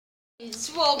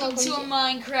Welcome to a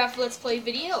Minecraft Let's Play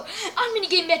video on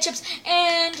minigame matchups.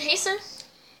 And hey, sir.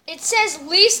 It says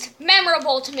least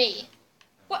memorable to me.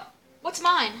 What's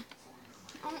mine?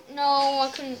 No, I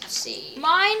couldn't see.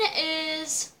 Mine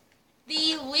is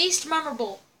the least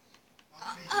memorable.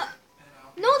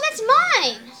 No, that's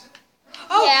mine.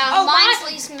 Mine's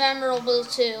least memorable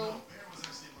too.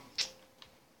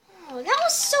 Oh, that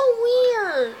was so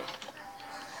weird,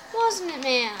 wasn't it,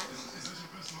 man?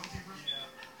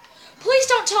 Please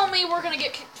don't tell me we're gonna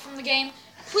get kicked from the game.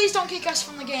 Please don't kick us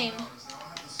from the game.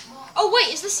 Oh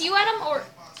wait, is this you, Adam? Or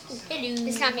Hello.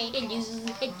 It's not me.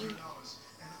 Hello.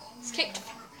 It's kicked.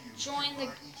 Join the.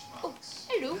 Oh,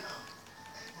 hello.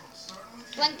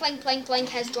 Blank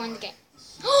has joined the game.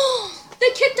 They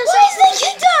kicked us. Why they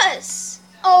kicked us?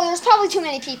 Oh, there's probably too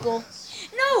many people.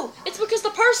 No, it's because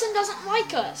the person doesn't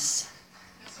like us.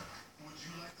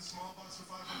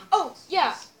 Oh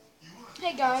yeah.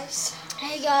 Hey guys.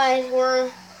 Hey guys,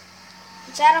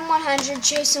 it's Adam 100,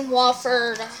 Jason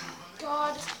Wofford.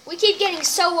 God, we keep getting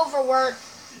so overworked.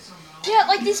 Yeah,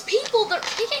 like these people, they're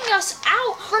kicking us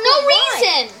out for no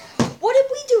reason. What did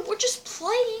we do? We're just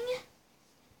playing.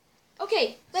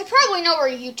 Okay. They probably know we're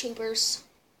YouTubers.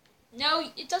 No,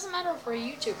 it doesn't matter if we're a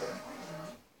YouTuber.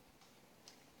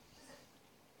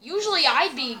 Usually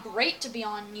I'd be great to be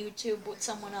on YouTube with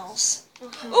someone else.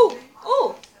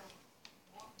 Oh!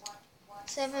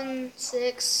 7,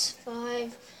 6,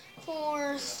 5,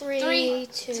 4, 3,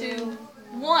 2,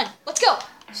 1. Let's go.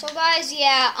 So guys,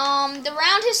 yeah, the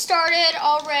round has started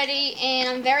already, and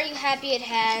I'm very happy it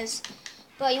has.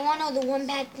 But you want to know the one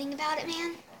bad thing about it,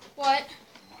 man? What?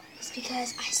 It's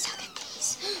because I suck at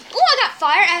these. Oh, I got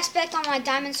fire aspect on my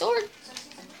diamond sword.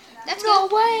 That's no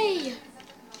good. way.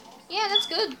 Yeah, that's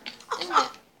good, isn't it?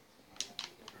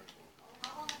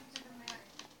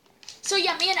 So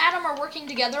yeah, me and Adam are working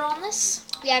together on this.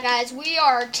 Yeah, guys, we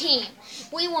are a team.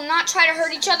 We will not try to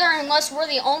hurt each other unless we're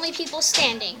the only people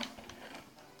standing.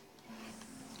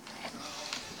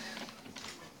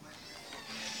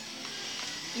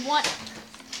 You want?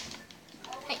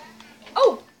 Hey.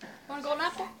 Oh! Want a golden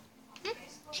apple?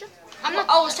 Sure.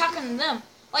 I was talking to them.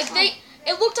 Like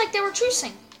it looked like they were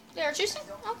trucing. They were trucing?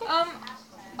 Okay.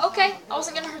 Okay. I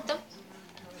wasn't gonna hurt them.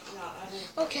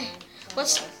 Okay.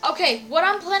 Okay, what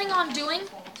I'm planning on doing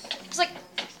is like,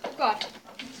 oh God.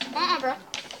 Bro.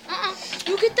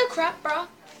 You get the crap, bro.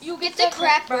 You get the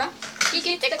crap, bro. You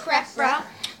get the crap, bro.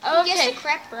 Okay. You get the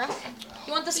crap, bro.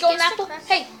 You want this golden apple?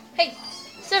 Hey,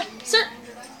 sir.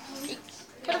 You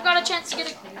could have got a chance to get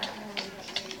it.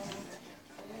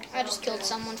 I just killed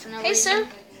someone for no reason. Hey, sir.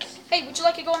 Hey, would you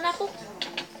like a golden apple?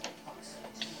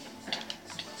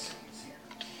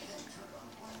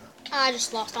 I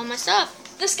just lost all my stuff.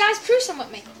 This guy's trucing with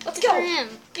me. Let's go. For him.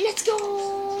 Let's go.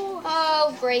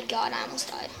 Oh, great God, I almost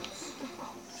died.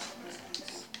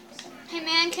 Hey,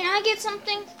 man, can I get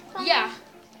something from you?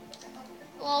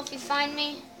 Well, if you find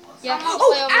me. Yeah. I'm all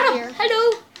the way over Adam. here.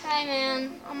 Hello. Hi,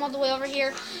 man. I'm all the way over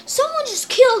here. Someone just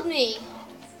killed me.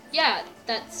 Yeah,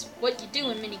 that's what you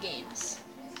do in minigames.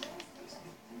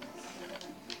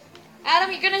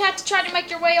 Adam, you're going to have to try to make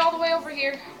your way all the way over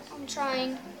here. I'm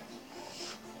trying.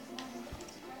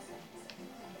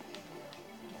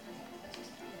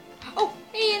 Oh,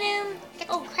 hey, and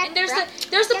and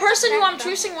there's the person who I'm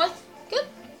trucing with. Good.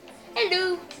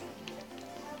 Hello.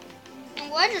 I'm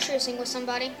glad you're trucing with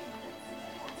somebody.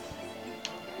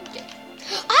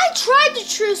 I tried to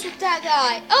truce with that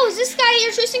guy. Oh, is this guy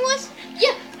you're trucing with?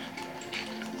 Yeah.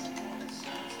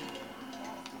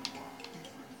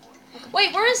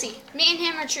 Wait, where is he? Me and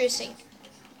him are trucing.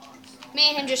 Me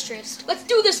and him just truced. Let's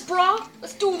do this, brah.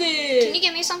 Let's do this. Can you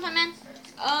give me something, man?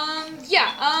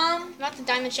 Yeah, Not the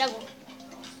diamond shovel.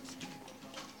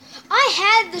 I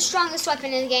had the strongest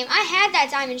weapon in the game. I had that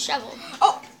diamond shovel.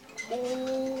 Oh.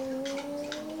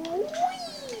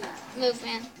 Move,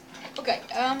 man. Okay,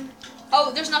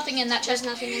 oh, there's nothing in that chest.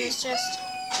 There's nothing in this chest.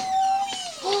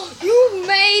 You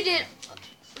made it,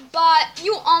 but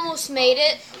you almost made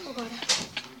it. Oh, God.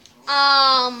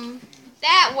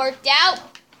 That worked out.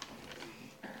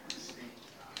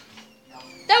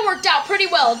 That worked out pretty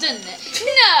well, didn't it?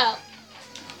 No.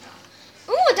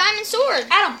 Ooh, a diamond sword.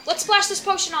 Adam, let's splash this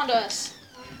potion onto us.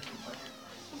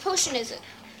 What potion is it?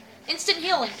 Instant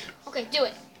healing. Okay, do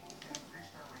it.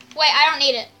 Wait, I don't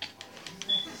need it.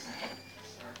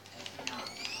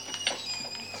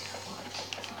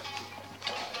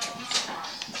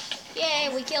 Yay,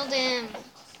 we killed him.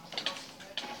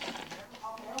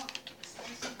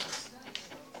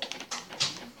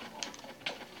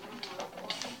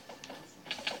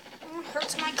 It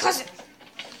hurts my cousin.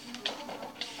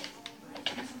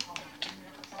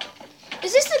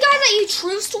 Is this the guy that you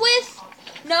truced with?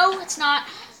 No, it's not.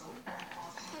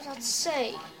 I was about to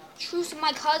say, truce with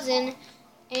my cousin,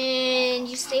 and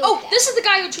you stay with Oh, that. this is the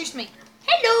guy who truced me.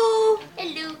 Hello.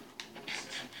 Hello.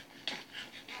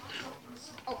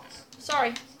 Oh,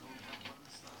 sorry.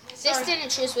 This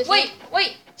didn't truce with you.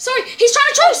 Wait. Sorry, he's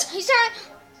trying to truce. He's trying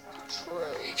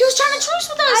truce. He was trying to truce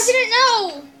with us. I didn't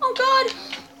know. Oh, God.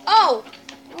 Oh.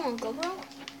 You want GoPro?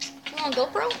 You want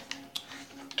GoPro?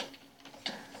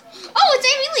 Oh, it's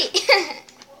Amy Lee.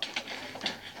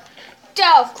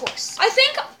 Duh, of course. I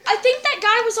think that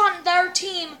guy was on their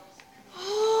team.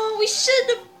 Oh, we should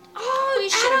have. Oh, We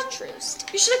should have Adam, truced.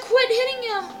 you should have quit hitting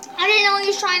him. I didn't know he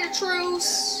was trying to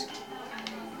truce.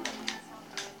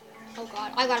 Oh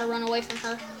God, I gotta run away from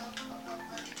her.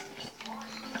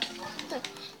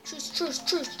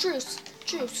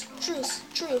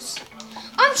 Truce.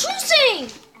 I'm trucing!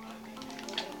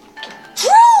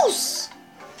 Truce!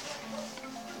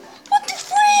 What the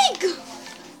frig?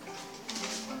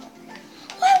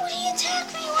 Why would he attack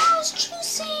me while I was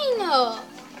trucing?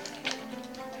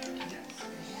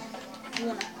 You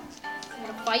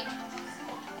wanna fight?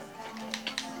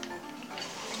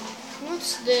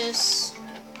 What's this?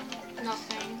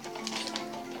 Nothing.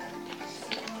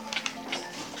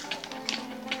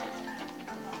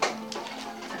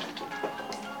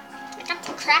 I got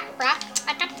the crack, bruh.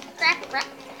 I got the crack, bruh.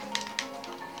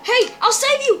 Hey, I'll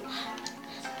save you.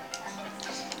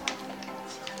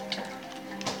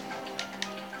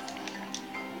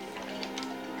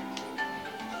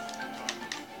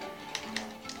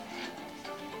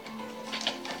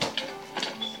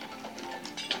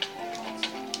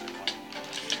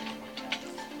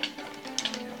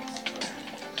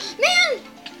 Man!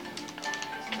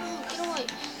 Oh, get away.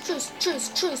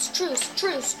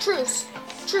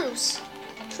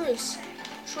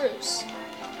 Truce.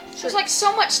 There's like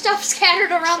so much stuff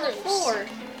scattered around the Truce. floor.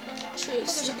 Oh,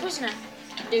 there's a prisoner.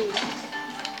 Dude.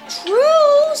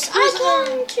 Truce! Prisoner.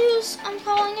 I'm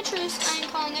calling a truce. I am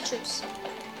calling a truce.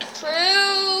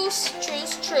 Truce.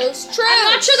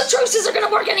 I'm not sure the truces are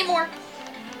gonna work anymore.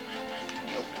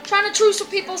 Trying to truce with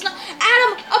people's not.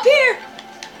 Adam, up here!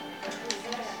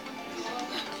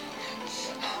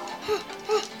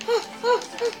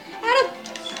 Adam,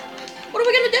 what are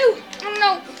we gonna do? I don't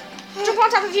know. Jump on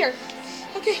top of here.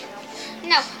 Okay,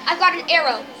 No, I've got an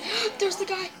arrow. there's the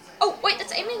guy. Oh, wait,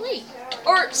 that's Amy Lee.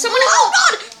 Or someone else.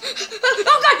 Oh,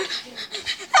 God!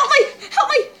 Oh, God! Help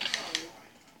me!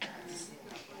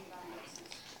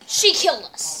 She killed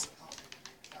us.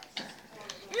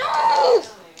 No!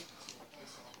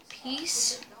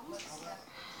 Peace.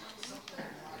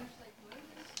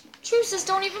 Truces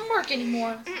don't even work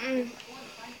anymore.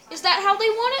 Is that how they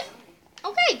want it?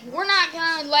 Okay, we're not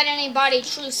gonna let anybody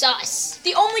truce us.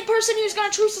 The only person who's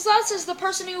gonna truce with us is the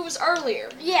person who was earlier.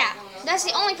 Yeah, that's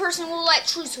the only person who'll let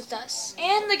truce with us.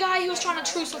 And the guy who was trying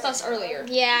to truce with us earlier.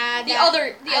 Yeah, The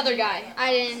other guy.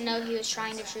 I didn't know he was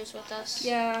trying to truce with us.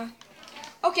 Yeah.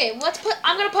 Okay,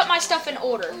 I'm gonna put my stuff in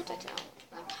order. That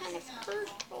kind of hurt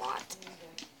a lot.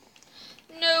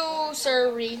 No,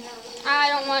 sirree. I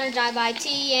don't want to die by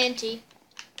TNT.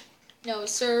 No,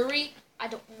 sirree. I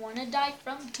don't want to die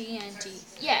from TNT.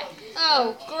 Yeah.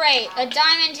 Oh, great. A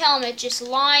diamond helmet just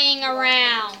lying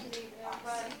around.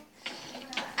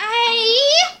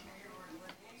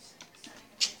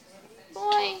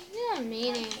 Boy, you're a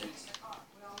meanie.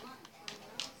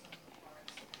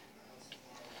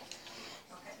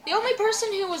 The only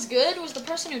person who was good was the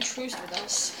person who truced with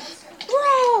us.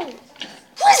 Bro!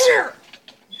 Prisoner!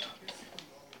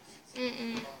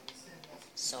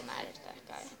 So mad at that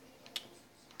guy.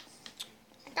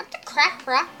 I got the crack,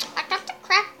 bruh.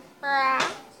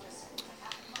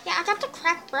 Yeah, I got the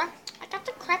crack, bruh.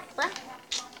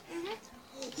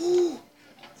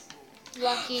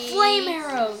 Lucky. Flame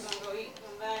arrow.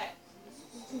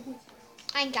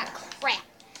 I ain't got crap.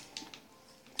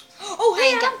 Oh, I hey,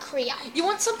 ain't Adam. got crap. You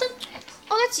want something?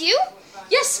 Oh, that's you?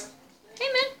 Yes. Hey,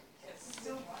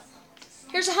 man.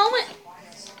 Here's a helmet.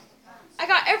 I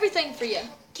got everything for you.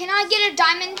 Can I get a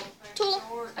diamond tool?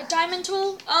 A diamond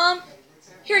tool?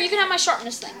 Here, you can have my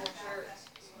sharpness thing.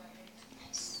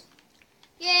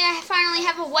 Yeah, I finally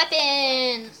have a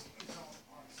weapon.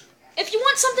 If you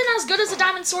want something as good as a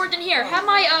diamond sword, then here, have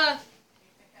my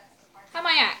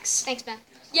axe. Thanks, man.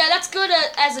 Yeah, that's good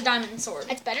as a diamond sword.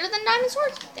 It's better than diamond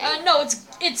sword? No, it's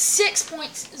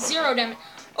 6.0 damage.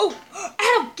 Oh,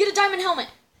 Adam, get a diamond helmet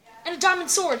and a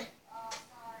diamond sword.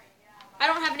 I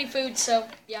don't have any food, so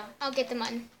yeah. I'll get the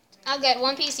mutton. I'll get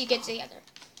one piece, you get the other.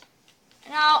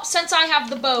 Now, since I have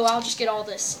the bow, I'll just get all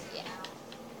this. Yeah.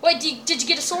 Wait, did you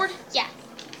get a sword? Yeah.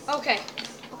 Okay.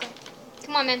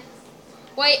 Come on, man.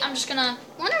 Wait, I'm just gonna...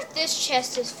 Wonder if this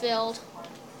chest is filled.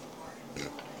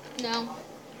 No.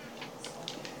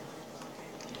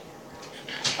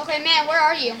 Okay, man, where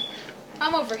are you?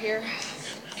 I'm over here.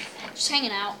 Just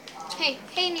hanging out. Hey,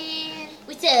 man.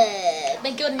 What's up?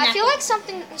 My golden apple. I feel like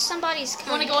somebody's You want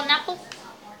coming. a golden apple?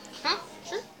 Huh?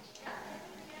 Sure.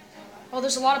 Oh,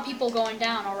 there's a lot of people going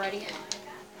down already.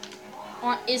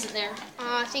 Or isn't there?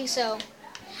 I think so.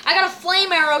 I got a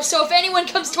flame arrow, so if anyone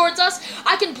comes towards us,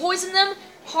 I can poison them,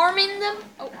 harming them.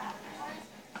 Oh.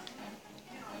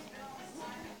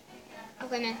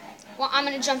 Okay, man. Well, I'm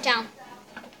gonna jump down.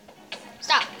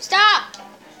 Stop! Stop!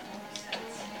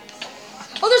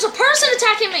 Oh, there's a person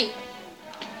attacking me!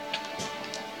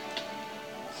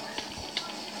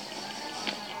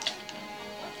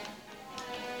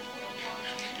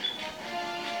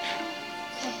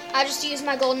 I just used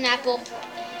my golden apple.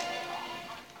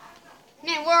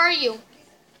 Man, where are you?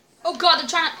 Oh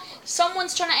God,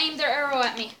 someone's trying to aim their arrow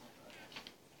at me.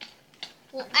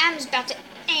 Well, Adam's about to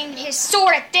aim his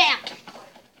sword at them.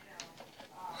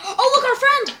 Oh, look, our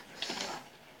friend!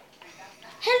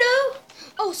 Hello?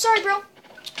 Oh, sorry, bro.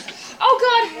 Oh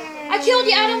God, I killed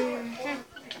you, Adam.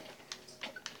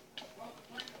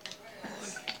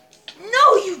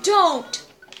 No, you don't.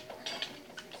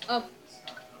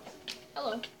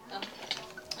 Hello.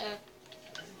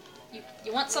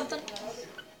 You want something?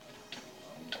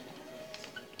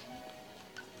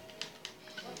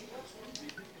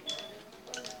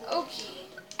 Okay.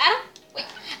 Adam? Wait.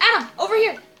 Adam, over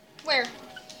here. Where?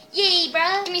 Yay,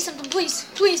 bruh. Give me something, please.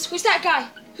 Please, who's that guy?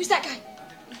 Who's that guy?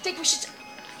 I think we should...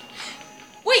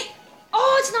 Wait!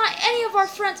 Oh, it's not any of our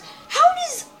friends. How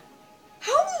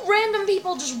do random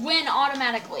people just win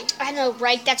automatically? I know,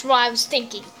 right? That's what I was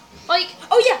thinking. Like,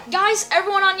 oh yeah, guys,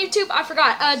 everyone on YouTube, I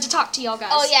forgot to talk to y'all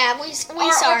guys. Oh yeah, we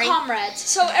sorry. Our comrades.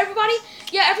 So everybody,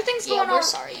 yeah, everything's going we're all...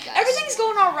 sorry, guys. Everything's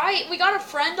going all right. We got a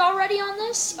friend already on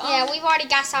this. Yeah, we've already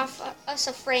got us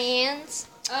a friends.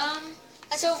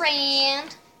 So a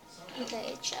friend.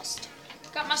 Okay, chest.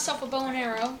 got myself a bow and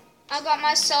arrow. I got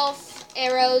myself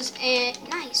arrows and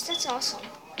nice. That's awesome.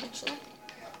 Actually,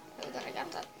 oh god, I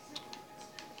got that.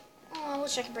 Oh, I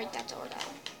wish I could break that door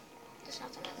down. There's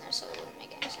nothing in there, so it wouldn't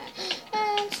make any sense.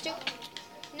 And stupid.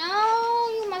 No,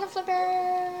 you mother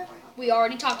flipper. We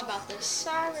already talked about this.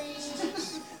 Sorry.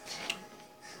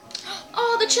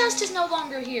 Oh, the chest is no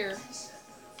longer here.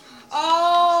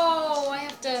 Oh, I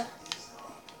have to...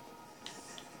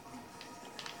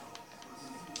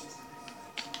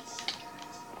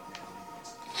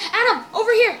 Adam,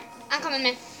 over here. I'm coming,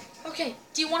 man. Okay,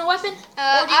 do you want a weapon?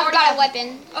 I've got a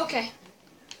weapon. Okay,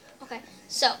 Okay,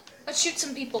 so let's shoot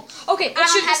some people. Okay, I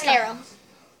let's don't shoot have this an guy. arrow.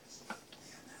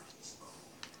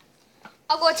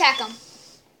 I'll go attack him.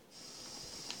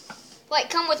 Wait,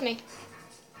 come with me.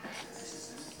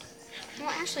 Well,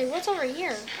 actually, what's over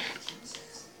here?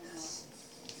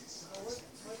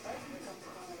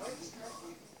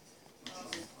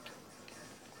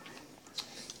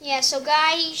 Yeah, so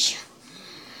guys.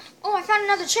 Oh, I found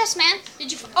another chest, man.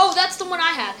 Did you? Oh, that's the one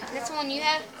I had. That's the one you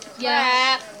have?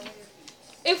 Yeah. Crap.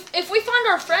 If we find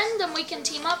our friend, then we can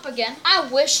team up again. I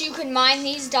wish you could mine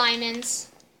these diamonds.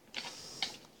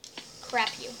 Crap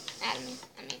you, Adam.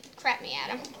 Crap me,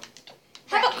 Adam.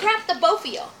 How about crap the both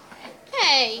of you?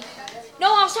 Hey.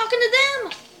 No, I was talking to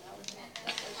them.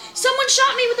 Someone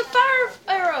shot me with a fire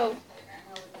arrow.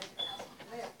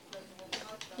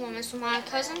 You wanna mess with my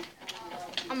cousin?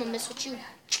 I'm gonna mess with you.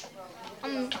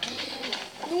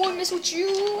 You wanna mess with you?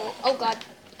 Oh god.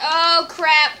 Oh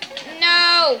crap.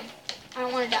 No. I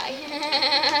don't wanna die.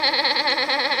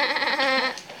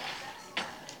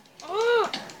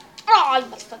 Oh, you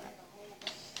motherfucker.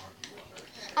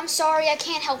 I'm sorry, I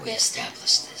can't help it.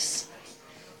 Established this.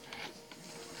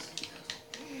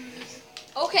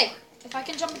 Okay, if I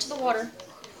can jump into the water.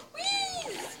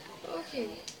 Whee! Okay.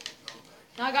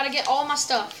 Now I gotta get all my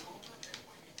stuff.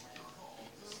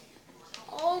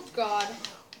 Oh god.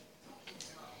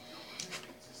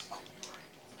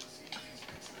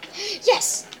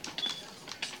 Yes!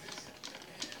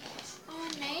 Oh,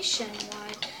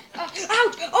 nationwide. Ouch!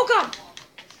 Oh god!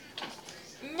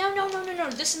 No.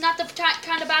 This is not the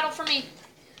kind of battle for me.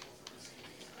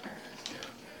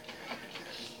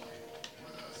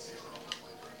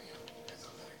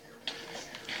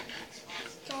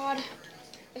 God.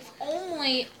 If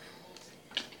only...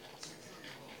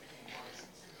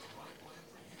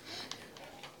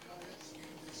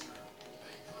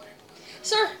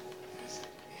 Sir!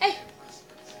 Hey!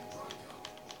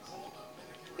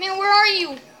 Man, where are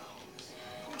you?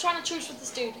 I'm trying to truce with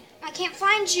this dude. I can't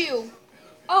find you.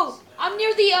 Oh, I'm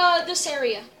near the, this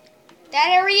area. That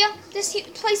area? This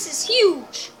place is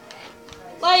huge.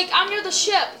 Like, I'm near the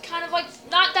ship. Kind of like,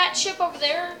 not that ship over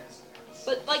there,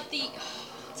 but like the...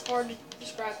 It's hard to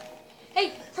describe.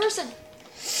 Hey, person!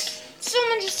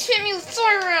 someone just hit me with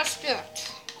fire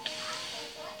aspect.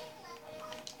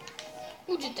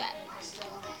 Who did that?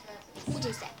 Who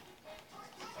did that?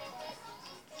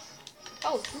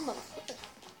 Oh, you motherfucker.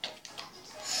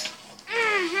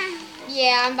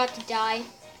 Yeah, I'm about to die.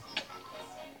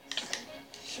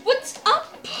 What's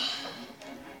up?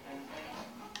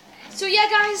 So yeah,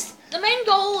 guys, the main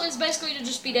goal is basically to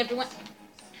just beat everyone.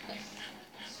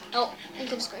 Oh,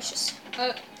 Goodness gracious.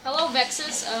 hello,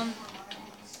 Vexes.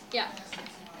 Yeah.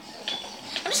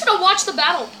 I'm just gonna watch the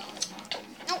battle.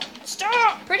 No,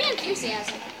 stop! Pretty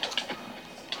enthusiasm.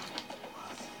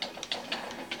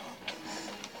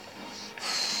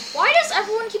 Why does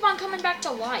everyone keep on coming back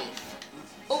to life?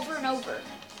 Over and over.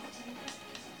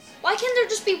 Why can't there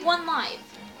just be one life?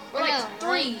 Or like I know, 3.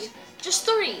 right? Just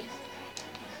 3.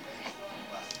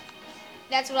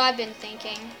 That's what I've been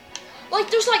thinking. Like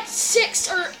there's like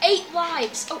 6 or 8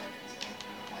 lives. Oh.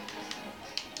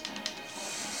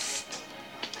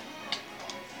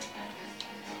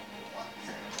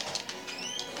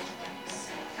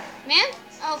 Man?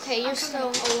 Okay, you're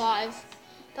still alive.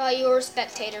 Thought you were a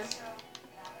spectator.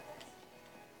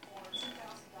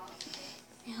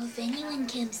 Now, if anyone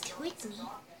comes towards me,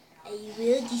 I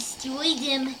will destroy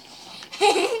them.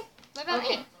 What about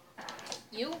Okay. me?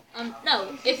 You?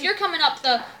 No. If you're coming up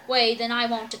the way, then I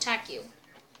won't attack you.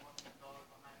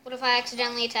 What if I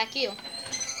accidentally attack you?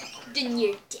 Then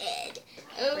you're dead.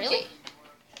 Okay. Really?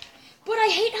 But I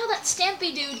hate how that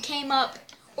Stampy dude came up,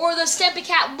 or the Stampy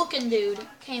Cat looking dude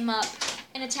came up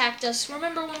and attacked us.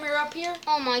 Remember when we were up here?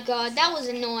 Oh my god, that was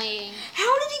annoying.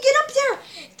 How did he get up there?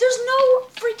 There's no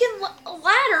freaking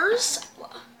ladders.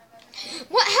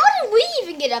 What? How did we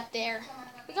even get up there?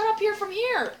 We got up here from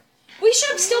here. We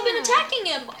should have still been attacking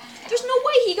him. There's no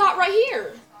way he got right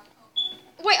here.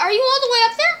 Wait, are you all the way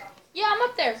up there? Yeah, I'm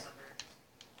up there.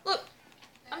 Look,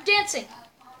 I'm dancing.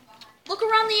 Look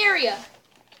around the area.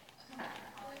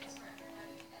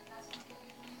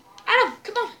 Adam,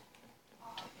 come on.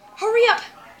 Hurry up.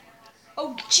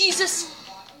 Oh, Jesus.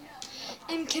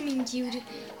 I'm coming, dude.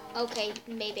 Okay,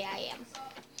 maybe I am.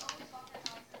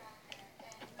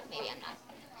 Maybe I'm not.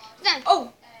 Then,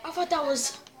 Oh, I thought that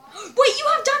was... Wait, you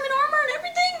have diamond armor and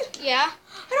everything? yeah.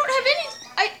 I don't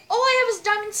have any... All I have is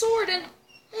diamond sword and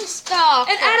this. Oh,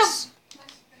 And Adam.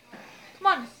 Come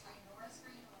on.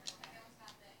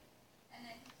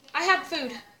 I have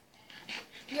food.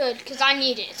 Good, because I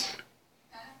need it.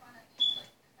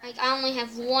 Like, I only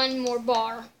have one more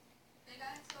bar.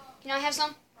 Can I have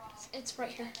some? It's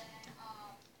right here.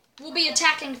 We'll be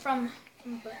attacking from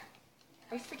above.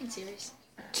 Are you freaking serious?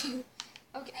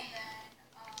 Okay.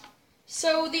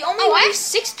 So the only Oh, way... I have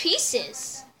 6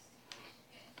 pieces.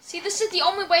 See, this is the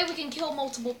only way we can kill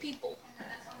multiple people.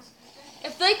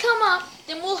 If they come up,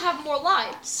 then we'll have more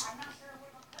lives.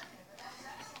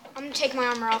 I'm gonna take my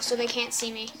armor off so they can't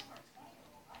see me.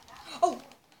 Oh,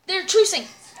 they're trucing.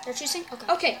 They're choosing?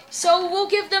 Okay. Okay, so we'll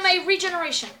give them a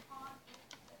regeneration.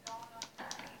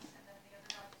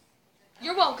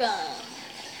 You're welcome.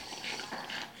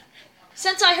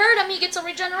 Since I heard him, he gets a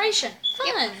regeneration.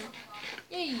 Fun.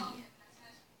 Yay.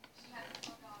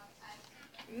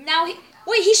 Now, he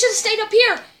should have stayed up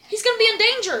here. He's going to be in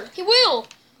danger. He will.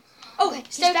 Oh, Okay,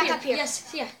 stay he's back up here.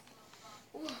 Yes, yeah.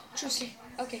 Ooh, Truce.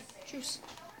 okay. Truce.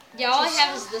 Yeah, all I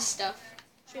have is this stuff.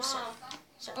 Truce,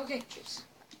 sir. Okay.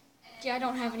 Yeah, I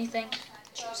don't have anything.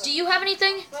 Do you have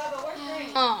anything?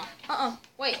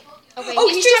 Wait. Okay, Oh,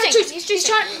 he's trying to choosing. choose. He's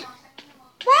trying. choosing.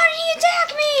 Why did he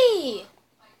attack me?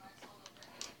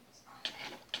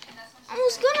 I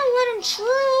was gonna let him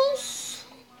choose.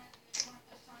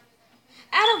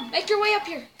 Adam, make your way up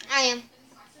here. I am.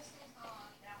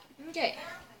 Okay.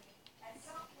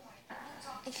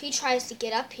 If he tries to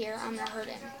get up here, I'm gonna hurt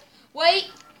him. Wait.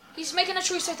 He's making a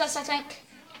truce with us, I think.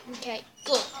 Okay,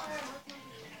 good.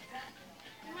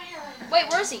 Wait,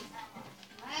 where is he?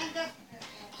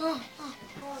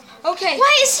 Okay.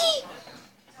 Why is he?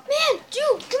 Man,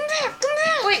 dude, come back, come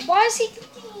back. Wait, why is he...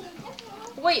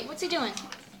 Wait, what's he doing?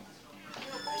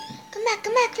 Come back,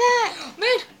 come back, back.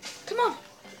 Man, come on.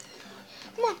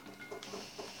 Come on.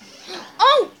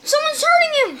 Oh, someone's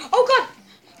hurting him. Oh, God.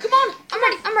 Come on.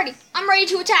 I'm ready. I'm ready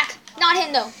to attack. Not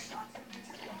him, though.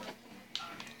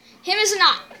 Him is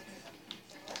not.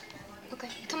 Okay,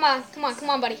 come on,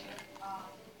 buddy.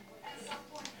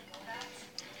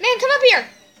 Man, come up here.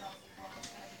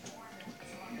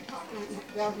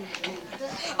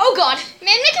 Oh, God.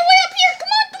 Man, make your way up here. Come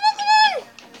on.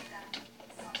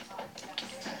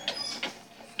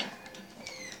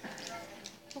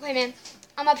 Okay, man.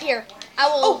 I'm up here.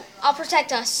 I'll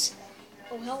protect us.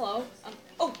 Oh, hello.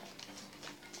 Oh.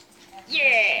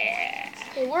 Yeah.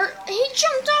 Okay, he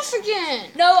jumped off again.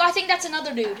 No, I think that's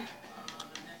another dude.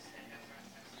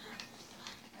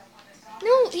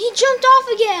 No, he jumped off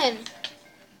again.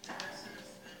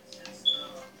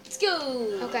 Let's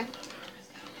go. Okay.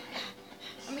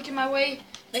 I'm making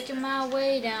my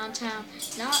way downtown.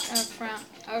 Not up front.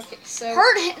 Okay, so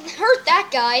Hurt that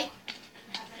guy.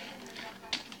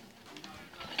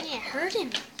 Yeah, hurt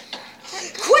him.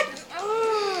 quit.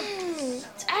 Ugh,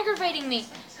 it's aggravating me.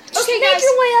 Just Okay, make guys.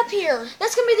 your way up here.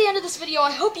 That's gonna be the end of this video.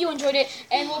 I hope you enjoyed it,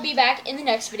 and we'll be back in the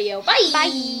next video. Bye.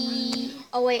 Bye.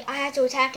 Oh wait, I have to attack.